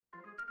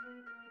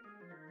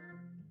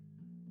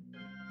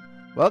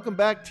Welcome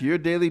back to Your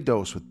Daily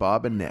Dose with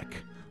Bob and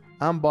Nick.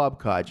 I'm Bob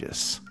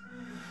Codges.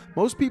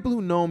 Most people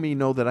who know me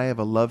know that I have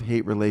a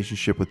love-hate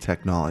relationship with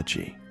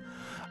technology.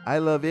 I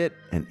love it,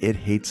 and it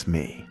hates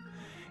me.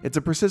 It's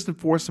a persistent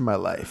force in my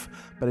life,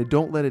 but I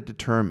don't let it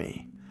deter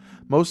me.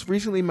 Most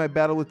recently, my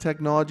battle with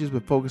technology has been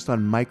focused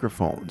on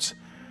microphones,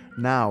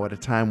 now at a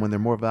time when they're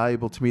more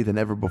valuable to me than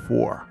ever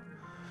before.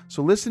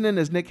 So listen in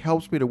as Nick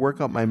helps me to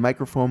work out my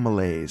microphone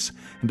malaise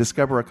and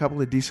discover a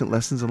couple of decent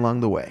lessons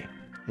along the way.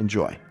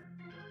 Enjoy.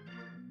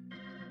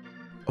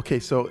 Okay,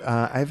 so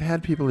I've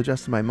had people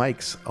adjusting my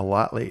mics a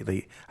lot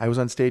lately. I was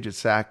on stage at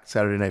SAC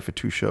Saturday night for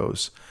 2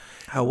 shows.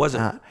 How was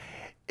it?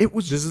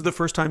 This is the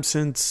first time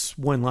since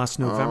when, last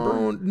November?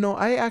 Oh, no,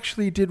 I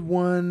actually did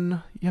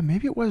one. Yeah,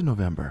 maybe it was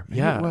November.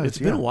 Maybe it's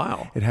been a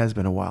while. It has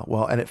been a while.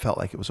 Well, and it felt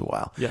like it was a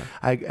while. Yeah.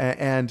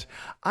 And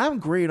I'm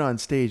great on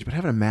stage, but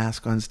having a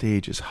mask on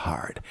stage is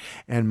hard.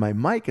 And my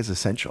mic is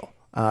essential.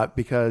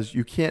 Because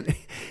you can't,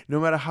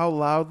 no matter how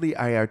loudly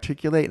I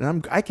articulate,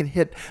 and I can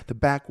hit the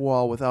back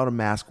wall without a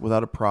mask,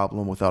 without a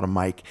problem, without a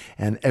mic,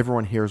 and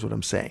everyone hears what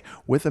I'm saying.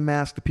 With a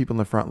mask, the people in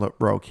the front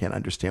row can't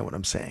understand what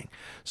I'm saying.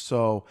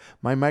 So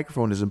my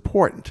microphone is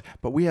important,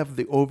 but we have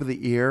the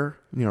over-the-ear,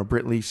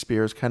 Britney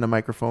Spears kind of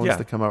microphones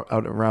that come out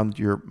around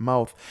your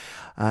mouth,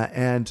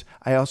 and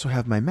I also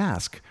have my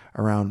mask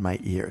around my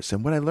ears.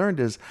 And what I learned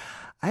is,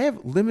 I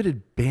have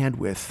limited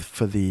bandwidth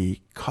for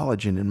the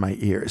collagen in my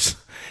ears.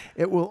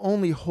 It will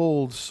only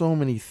hold so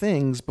many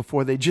things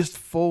before they just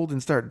fold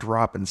and start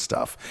dropping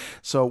stuff.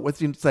 So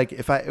it's like the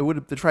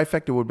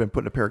trifecta would have been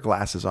putting a pair of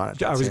glasses on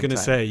it. I was going to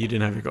say you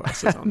didn't have your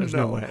glasses on. There's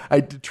no way. I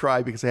did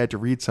try because I had to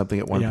read something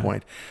at one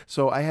point.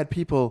 So I had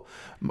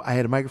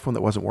a microphone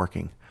that wasn't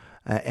working.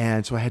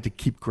 And so I had to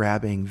keep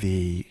grabbing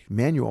the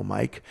manual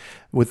mic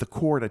with the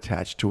cord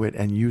attached to it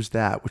and use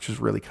that, which was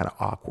really kind of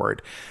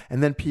awkward.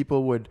 And then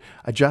people would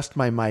adjust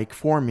my mic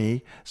for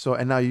me.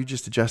 And now you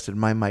just adjusted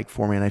my mic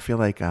for me. And I feel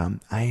like I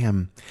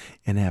am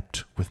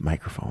inept with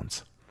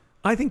microphones.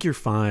 I think you're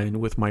fine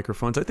with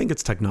microphones. I think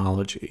it's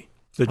technology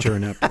that you're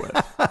inept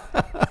with.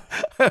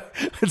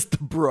 It's the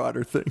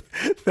broader thing.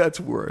 That's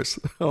worse.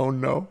 Oh,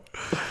 no.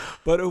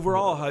 But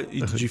overall,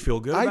 did you feel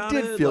good about it?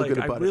 I did feel good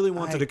about it. I really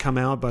wanted to come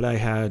out, but I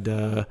had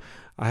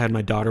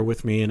my daughter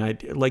with me,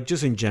 and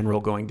just in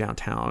general, going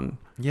downtown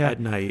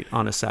at night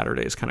on a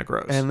Saturday is kind of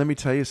gross. And let me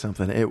tell you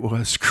something. It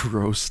was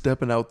gross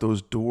stepping out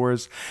those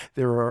doors.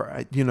 There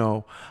are,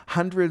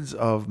 hundreds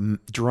of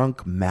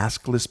drunk,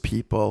 maskless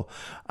people.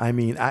 I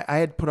mean, I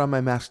had put on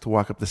my mask to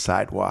walk up the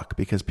sidewalk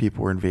because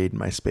people were invading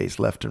my space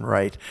left and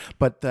right.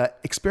 But the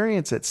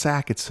experience at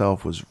SAC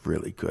itself was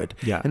really good.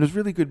 Yeah. And it was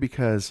really good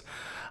because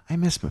I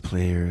miss my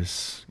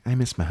players. I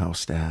miss my house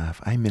staff.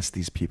 I miss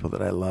these people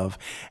that I love.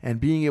 And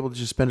being able to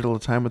just spend a little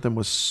time with them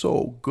was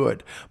so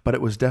good. But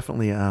it was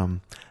definitely,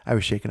 I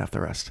was shaking off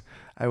the rest.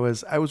 I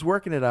was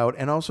working it out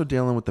and also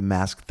dealing with the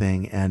mask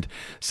thing. And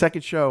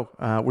second show,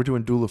 we're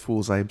doing Duel of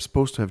Fools. I am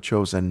supposed to have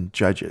chosen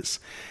judges.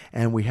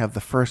 And we have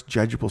the first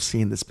judgeable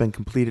scene that's been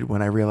completed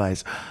when I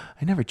realized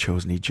I never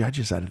chose any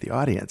judges out of the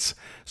audience.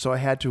 So I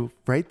had to,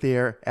 right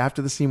there,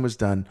 after the scene was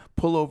done,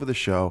 pull over the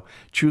show,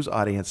 choose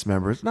audience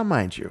members. Now,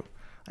 mind you,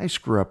 I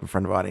screw up in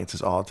front of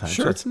audiences all the time.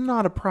 Sure. So it's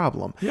not a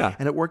problem. Yeah.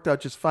 And it worked out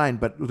just fine.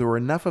 But there were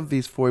enough of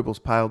these foibles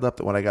piled up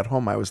that when I got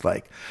home, I was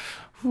like,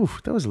 whew,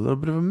 that was a little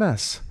bit of a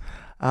mess.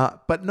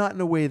 But not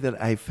in a way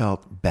that I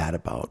felt bad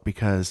about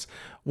because,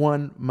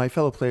 one, my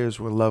fellow players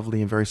were lovely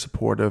and very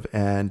supportive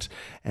and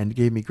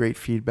gave me great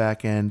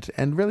feedback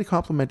and really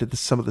complimented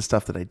some of the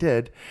stuff that I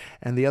did.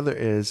 And the other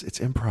is it's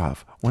improv.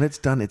 When it's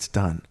done, it's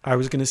done. I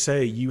was going to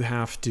say you've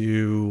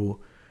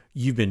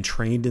been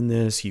trained in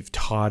this, you've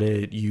taught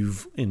it,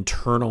 you've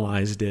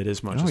internalized it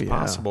as much as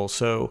possible.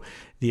 So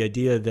the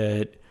idea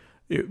that,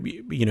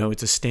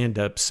 it's a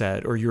stand-up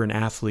set or you're an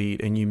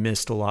athlete and you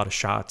missed a lot of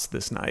shots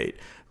this night,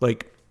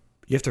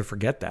 you have to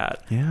forget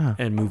that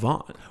and move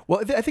on. Well,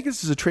 I think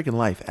this is a trick in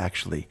life,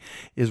 actually,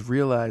 is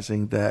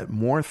realizing that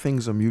more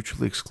things are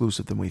mutually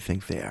exclusive than we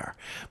think they are.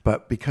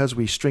 But because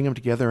we string them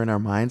together in our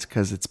minds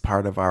because it's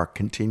part of our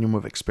continuum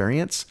of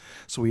experience,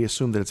 so we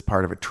assume that it's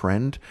part of a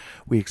trend,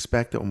 we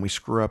expect that when we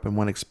screw up in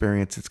one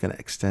experience, it's going to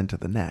extend to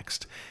the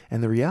next.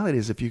 And the reality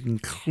is if you can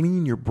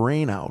clean your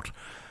brain out,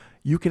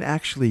 you can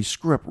actually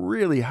screw up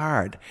really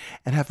hard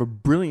and have a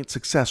brilliant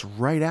success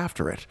right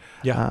after it.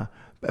 Yeah.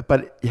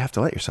 But you have to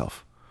let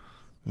yourself.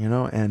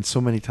 And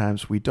so many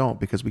times we don't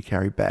because we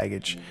carry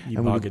baggage.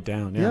 You bog it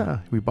down, yeah. Yeah,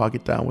 we bog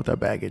it down with our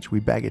baggage. We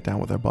bag it down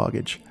with our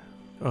baggage.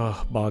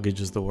 Oh,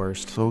 baggage is the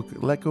worst. So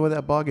let go of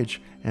that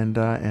baggage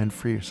and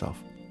free yourself.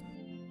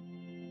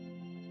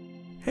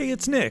 Hey,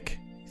 it's Nick.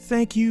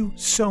 Thank you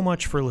so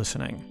much for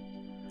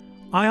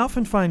listening. I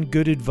often find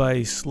good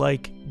advice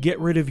like get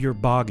rid of your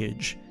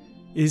baggage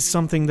is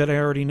something that I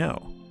already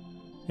know.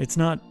 It's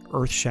not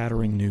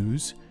earth-shattering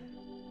news,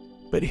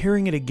 but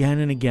hearing it again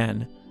and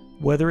again,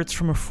 whether it's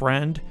from a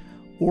friend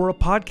or a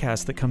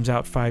podcast that comes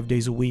out 5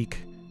 days a week,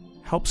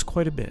 helps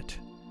quite a bit.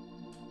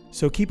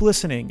 So keep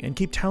listening and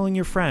keep telling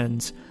your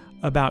friends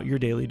about Your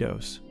Daily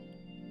Dose.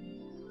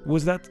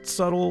 Was that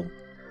subtle?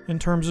 in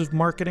terms of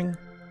marketing.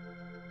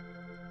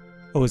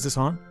 Oh, is this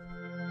on?